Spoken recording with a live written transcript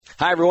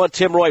Hi, everyone.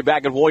 Tim Roye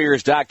back at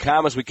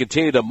Warriors.com as we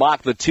continue to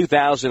mock the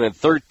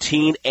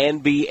 2013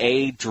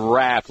 NBA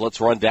Draft. Let's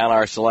run down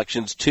our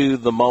selections to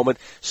the moment,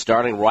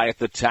 starting right at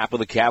the top of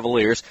the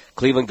Cavaliers.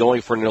 Cleveland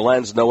going for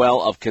Nerlens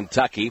Noel of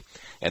Kentucky.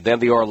 And then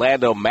the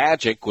Orlando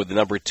Magic, with the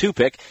number 2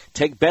 pick,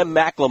 take Ben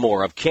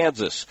McLemore of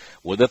Kansas.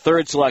 With the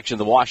 3rd selection,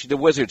 the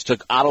Washington Wizards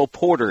took Otto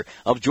Porter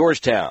of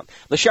Georgetown.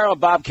 The Charlotte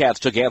Bobcats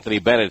took Anthony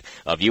Bennett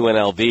of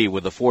UNLV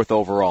with the 4th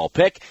overall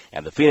pick.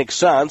 And the Phoenix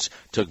Suns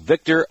took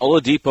Victor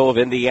Oladipo of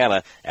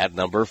Indiana at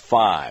number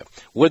 5.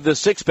 With the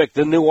 6th pick,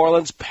 the New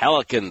Orleans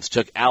Pelicans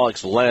took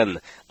Alex Len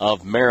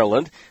of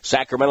Maryland.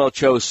 Sacramento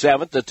chose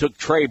 7th and took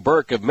Trey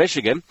Burke of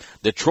Michigan.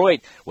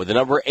 Detroit, with the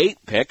number 8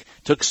 pick,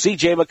 took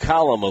C.J.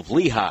 McCollum of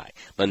Lehigh.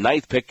 The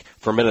 9th pick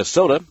for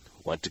Minnesota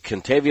went to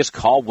Kentavious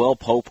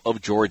Caldwell-Pope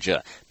of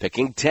Georgia.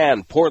 Picking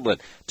 10,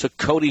 Portland took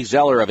Cody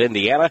Zeller of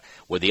Indiana.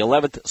 With the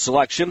 11th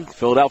selection,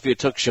 Philadelphia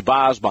took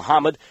Shabazz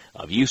Muhammad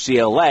of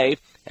UCLA.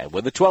 And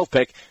with the 12th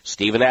pick,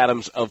 Steven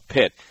Adams of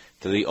Pitt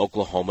to the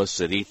Oklahoma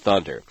City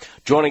Thunder.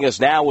 Joining us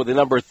now with the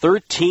number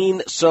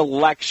 13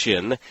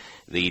 selection,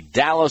 the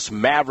Dallas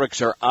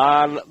Mavericks are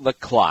on the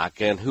clock,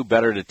 and who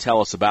better to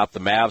tell us about the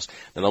Mavs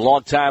than the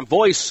longtime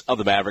voice of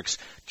the Mavericks,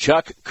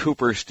 Chuck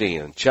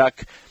Cooperstein.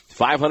 Chuck,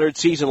 500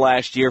 season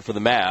last year for the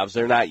Mavs.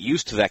 They're not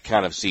used to that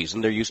kind of season.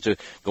 They're used to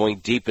going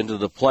deep into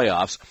the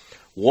playoffs.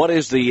 What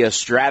is the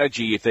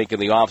strategy, you think, in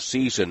the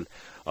offseason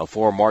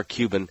for Mark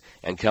Cuban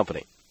and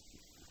company?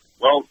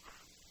 Well,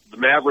 the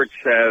Mavericks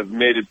have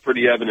made it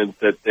pretty evident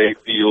that they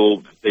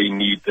feel that they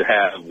need to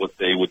have what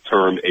they would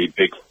term a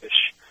big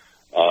fish.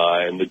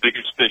 And the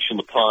biggest fish in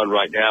the pond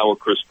right now are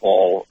Chris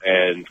Paul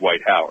and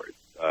Dwight Howard.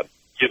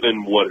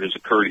 Given what has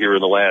occurred here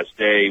in the last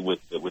day with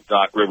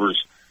Doc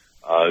Rivers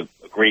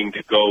agreeing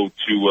to go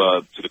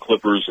to the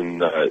Clippers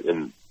and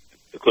the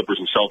Clippers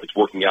and Celtics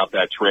working out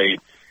that trade,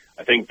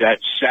 I think that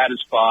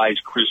satisfies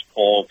Chris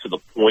Paul to the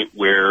point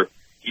where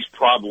he's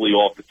probably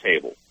off the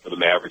table for the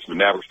Mavericks, and the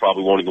Mavericks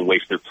probably won't even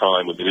waste their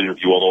time with an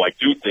interview, although I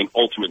do think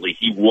ultimately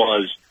he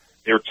was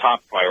their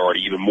top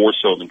priority, even more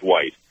so than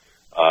Dwight.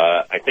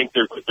 I think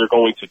they're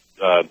going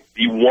to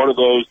be one of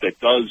those that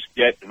does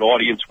get an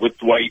audience with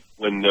Dwight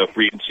when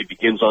free agency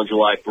begins on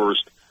July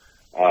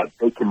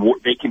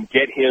 1st. They can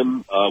get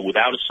him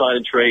without a sign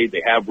and trade.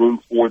 They have room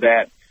for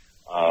that.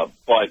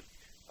 But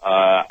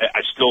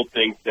I still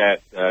think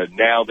that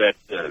now that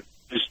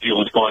this deal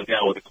has gone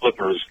down with the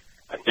Clippers,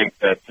 I think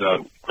that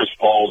Chris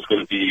Paul is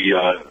going to be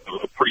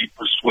a pretty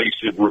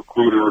persuasive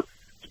recruiter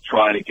to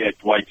try to get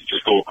Dwight to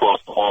just go across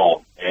the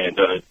hall and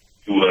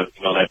do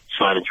that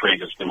sign and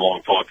trade that's been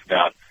long talked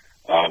about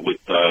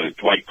with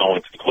Dwight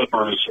going to the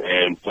Clippers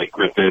and Blake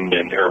Griffin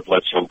and Eric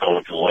Bledsoe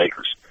going to the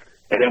Lakers.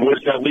 And then where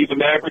does that leave the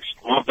Mavericks?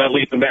 Well, that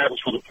leaves the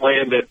Mavericks with a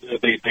plan that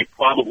they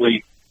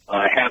probably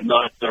have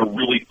not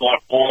really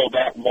thought all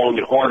that long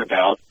and hard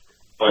about.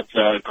 But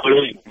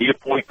clearly, you need a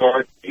point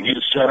guard, you need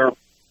a center,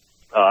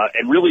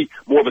 and really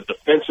more of a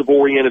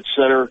defensive-oriented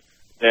center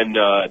than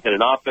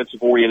an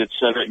offensive-oriented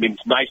center. I mean,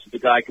 it's nice that the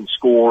guy can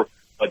score,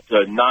 but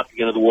not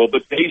the end of the world.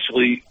 But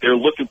basically, they're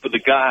looking for the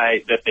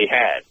guy that they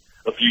had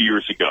a few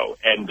years ago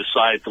and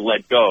decided to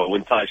let go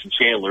in Tyson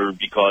Chandler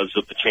because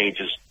of the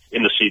changes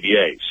in the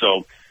CBA.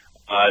 So,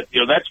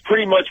 that's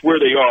pretty much where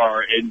they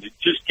are. And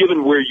just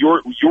given where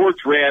your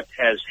draft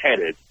has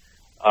headed,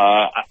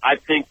 I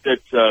think that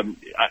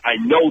I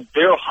know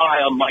they're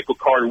high on Michael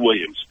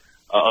Carter-Williams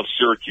of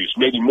Syracuse,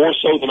 maybe more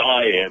so than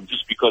I am,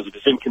 just because of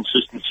his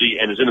inconsistency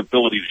and his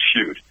inability to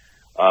shoot.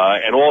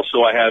 And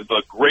also I have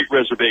great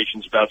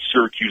reservations about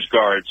Syracuse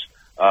guards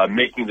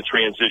making the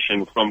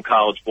transition from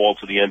college ball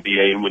to the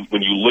NBA. And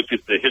when you look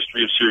at the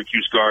history of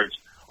Syracuse guards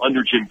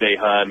under Jim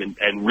Boeheim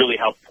and really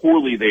how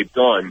poorly they've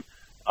done,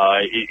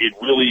 it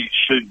really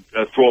should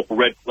throw up a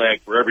red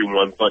flag for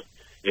everyone. But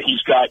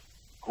he's got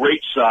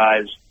great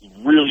size,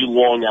 really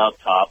long out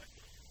top,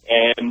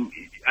 and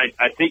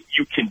I think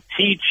you can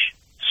teach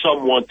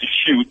someone to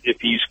shoot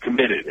if he's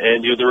committed.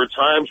 And there are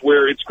times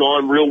where it's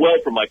gone real well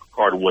for Michael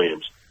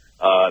Carter-Williams.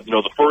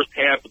 The first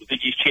half of the Big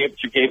East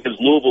Championship game against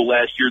Louisville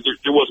last year,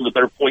 there wasn't a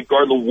better point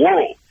guard in the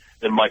world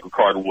than Michael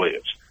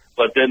Carter-Williams.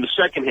 But then the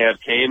second half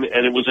came,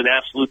 and it was an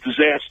absolute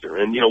disaster.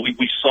 And,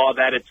 we saw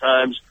that at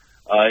times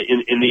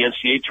in the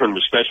NCAA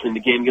tournament, especially in the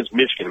game against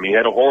Michigan. I mean, he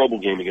had a horrible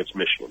game against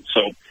Michigan.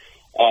 So,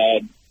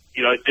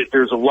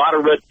 there's a lot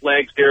of red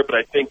flags there, but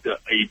I think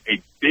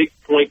a big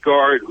point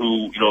guard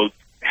who,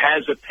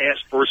 has a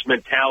pass-first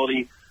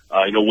mentality,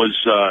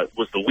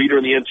 was the leader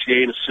in the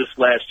NCAA in assists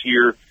last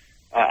year.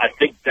 I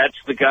think that's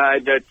the guy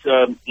that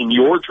in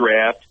your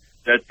draft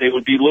that they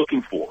would be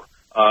looking for.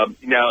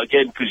 Now,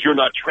 again, because you're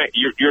not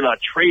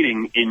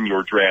trading in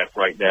your draft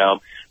right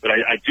now, but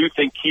I do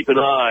think keep an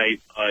eye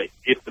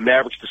if the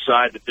Mavericks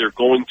decide that they're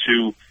going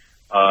to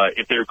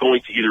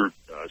either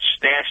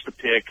stash the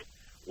pick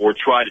or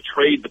try to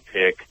trade the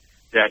pick,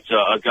 that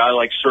a guy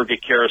like Sergei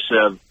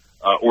Karasev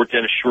or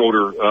Dennis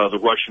Schroeder, the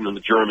Russian and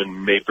the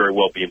German, may very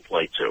well be in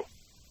play too.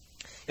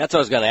 That's what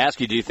I was going to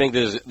ask you. Do you think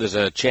there's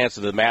a chance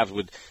that the Mavs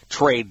would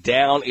trade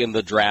down in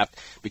the draft?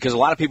 Because a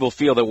lot of people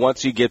feel that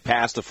once you get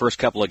past the first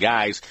couple of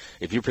guys,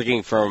 if you're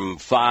picking from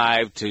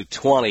 5 to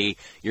 20,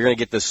 you're going to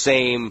get the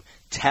same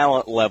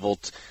talent level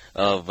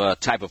of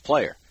type of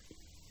player.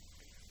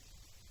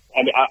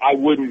 I mean, I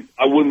wouldn't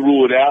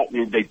rule it out. I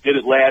mean, they did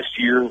it last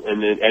year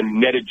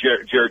and netted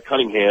Jared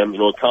Cunningham,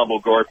 a combo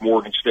guard from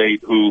Oregon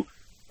State who,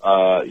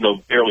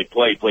 barely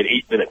played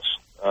 8 minutes.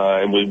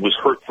 And was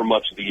hurt for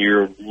much of the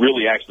year.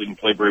 Really, actually didn't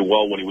play very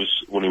well when he was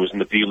in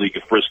the D League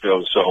at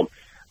Frisco. So,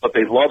 but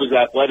they love his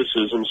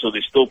athleticism, so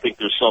they still think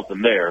there's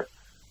something there.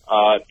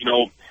 I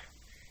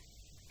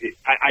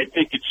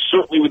think it's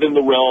certainly within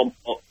the realm.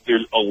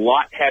 There's a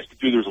lot has to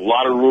do. There's a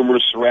lot of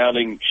rumors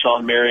surrounding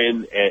Sean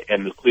Marion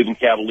and the Cleveland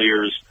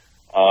Cavaliers.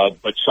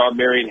 But Sean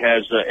Marion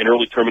has an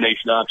early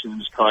termination option in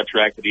his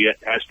contract that he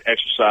has to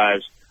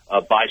exercise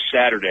by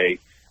Saturday.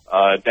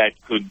 That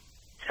could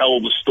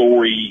tell the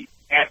story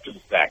after the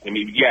fact. I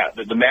mean, yeah,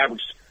 the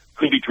Mavericks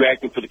could be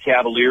drafting for the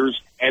Cavaliers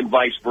and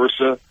vice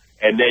versa,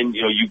 and then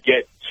you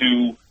get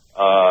to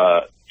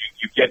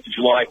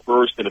July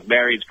 1st, and if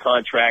Marion's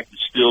contract is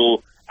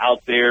still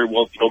out there,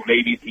 well,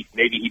 maybe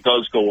he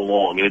does go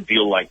along in a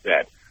deal like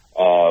that.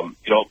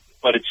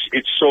 But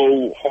it's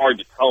so hard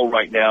to tell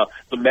right now.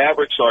 The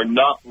Mavericks are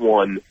not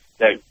one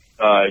that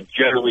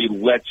generally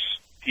lets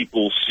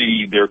people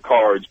see their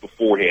cards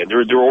beforehand.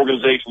 There are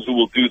organizations who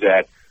will do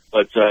that.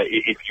 But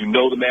if you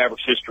know the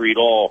Mavericks' history at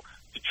all,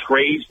 the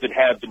trades that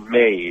have been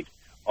made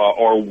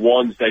are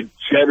ones that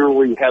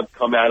generally have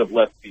come out of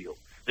left field.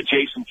 The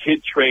Jason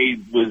Kidd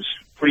trade was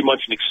pretty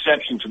much an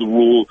exception to the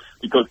rule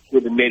because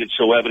Kidd had made it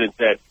so evident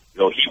that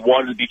he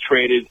wanted to be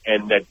traded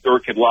and that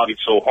Dirk had lobbied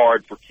so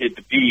hard for Kidd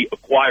to be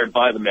acquired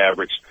by the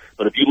Mavericks.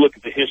 But if you look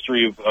at the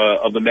history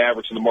of the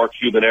Mavericks in the Mark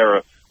Cuban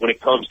era, when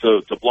it comes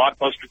to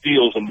blockbuster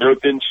deals, and there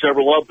have been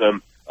several of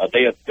them,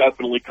 they have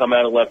definitely come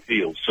out of left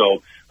field.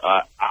 So,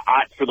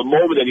 for the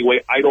moment anyway,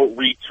 I don't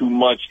read too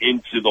much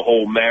into the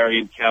whole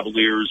Marion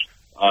Cavaliers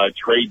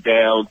trade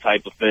down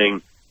type of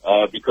thing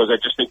because I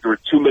just think there are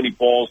too many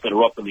balls that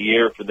are up in the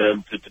air for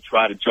them to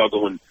try to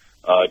juggle and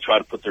try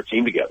to put their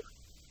team together.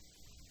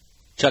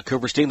 Chuck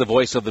Cooperstein, the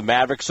voice of the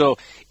Mavericks. So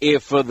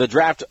if the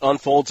draft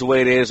unfolds the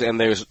way it is and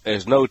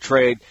there's no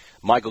trade,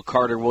 Michael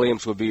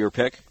Carter-Williams would be your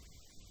pick?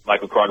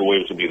 Michael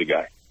Carter-Williams would be the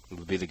guy.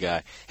 Would be the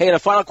guy. Hey, and a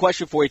final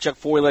question for you, Chuck,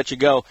 before we let you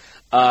go.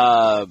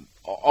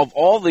 Of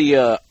all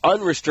the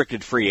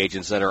unrestricted free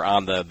agents that are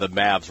on the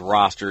Mavs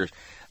roster,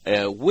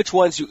 which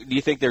ones do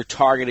you think they're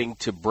targeting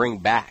to bring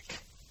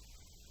back?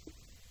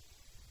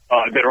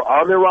 That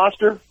are on their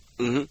roster?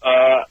 Mm-hmm.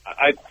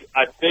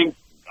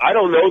 I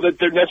don't know that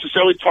they're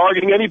necessarily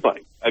targeting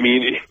anybody. I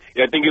mean,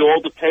 I think it all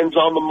depends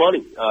on the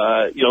money.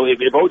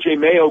 If O.J.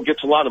 Mayo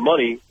gets a lot of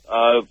money,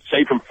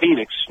 say from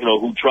Phoenix,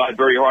 who tried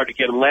very hard to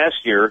get him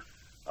last year,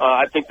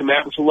 I think the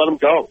Mavericks will let him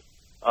go.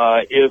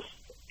 If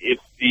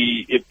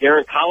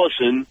Darren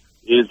Collison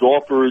is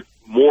offered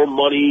more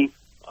money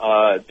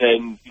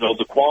than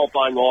the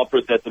qualifying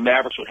offer that the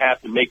Mavericks would have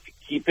to make to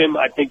keep him,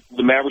 I think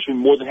the Mavericks would be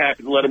more than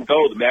happy to let him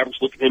go. The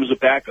Mavericks look at him as a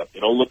backup.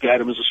 They don't look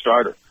at him as a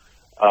starter.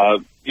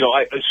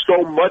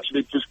 So much of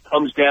it just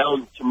comes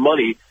down to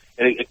money.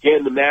 And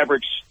again, the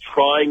Mavericks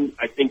trying,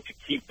 I think, to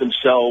keep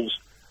themselves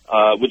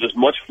with as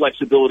much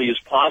flexibility as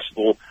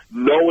possible,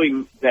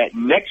 knowing that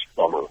next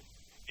summer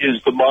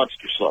is the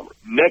monster summer.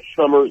 Next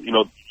summer,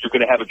 you're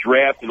going to have a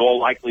draft. In all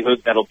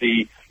likelihood, that'll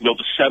be,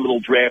 the seminal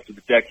draft of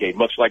the decade,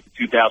 much like the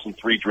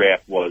 2003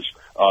 draft was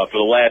for the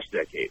last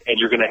decade. And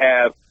you're going to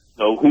have,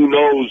 who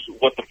knows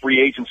what the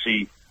free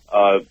agency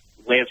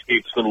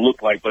landscape is going to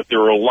look like, but there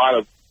are a lot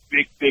of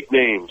big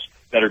names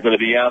that are going to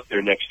be out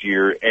there next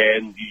year,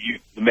 and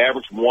the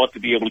Mavericks want to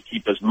be able to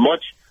keep as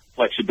much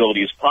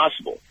flexibility as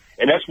possible.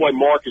 And that's why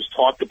Mark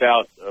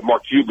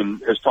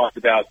Cuban has talked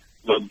about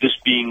this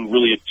being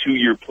really a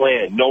 2-year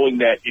plan, knowing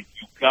that if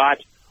you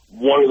got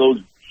one of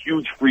those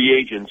huge free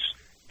agents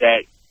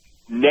that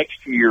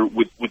next year,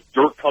 with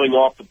Dirk coming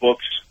off the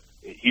books,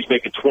 he's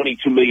making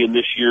 $22 million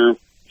this year.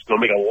 He's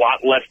going to make a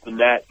lot less than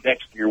that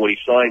next year when he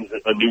signs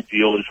a new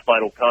deal in his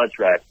final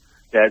contract.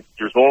 That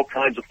there's all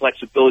kinds of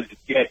flexibility to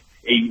get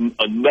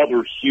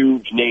another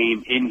huge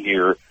name in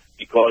here,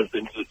 because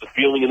the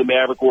feeling in the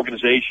Maverick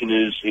organization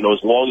is,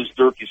 as long as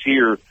Dirk is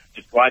here,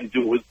 to try to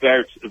do it with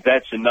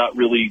vets and not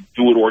really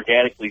do it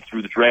organically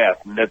through the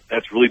draft. And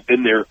that's really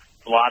been their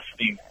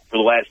philosophy for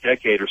the last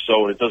decade or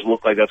so, and it doesn't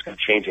look like that's going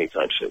to change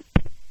anytime soon.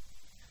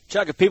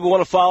 Chuck, if people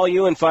want to follow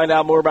you and find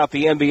out more about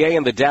the NBA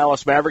and the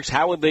Dallas Mavericks,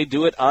 how would they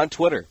do it on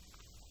Twitter?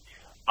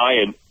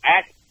 I am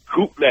at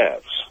Coop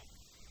Mavs.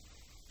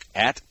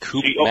 At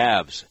Coop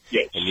Mavs.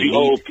 Yes,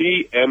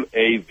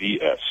 COOPMAVS.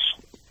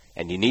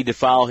 And you need to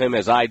follow him,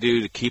 as I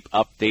do, to keep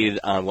updated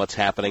on what's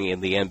happening in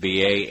the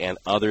NBA and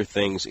other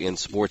things in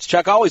sports.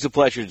 Chuck, always a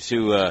pleasure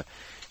to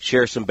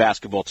share some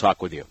basketball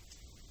talk with you.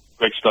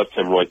 Great stuff,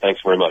 Tim Roye.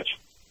 Thanks very much.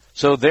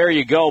 So there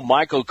you go,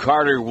 Michael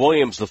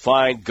Carter-Williams, the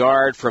fine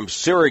guard from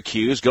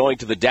Syracuse, going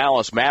to the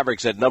Dallas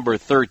Mavericks at number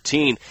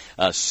 13,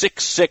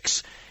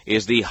 6'6",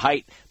 is the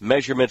height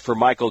measurement for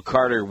Michael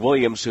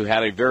Carter-Williams, who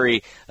had a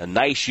very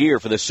nice year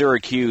for the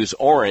Syracuse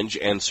Orange,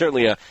 and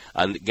certainly a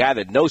guy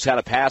that knows how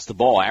to pass the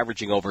ball,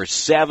 averaging over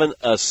 7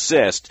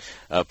 assists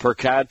per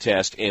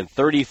contest in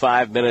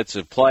 35 minutes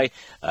of play,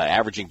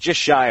 averaging just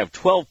shy of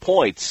 12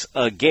 points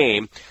a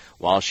game,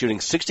 while shooting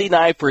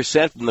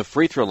 69% from the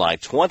free throw line,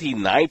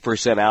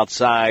 29%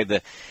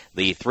 outside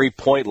the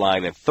three-point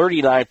line, and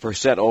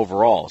 39%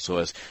 overall. So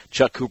as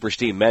Chuck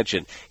Cooperstein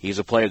mentioned, he's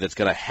a player that's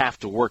going to have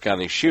to work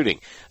on his shooting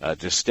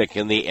to stick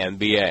in the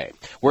NBA.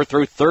 We're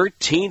through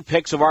 13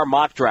 picks of our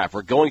mock draft.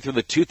 We're going through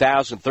the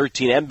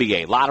 2013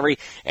 NBA lottery,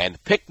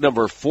 and pick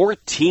number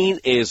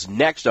 14 is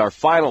next, our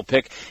final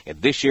pick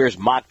in this year's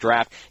mock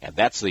draft, and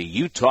that's the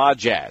Utah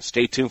Jazz.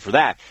 Stay tuned for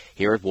that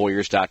here at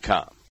Warriors.com.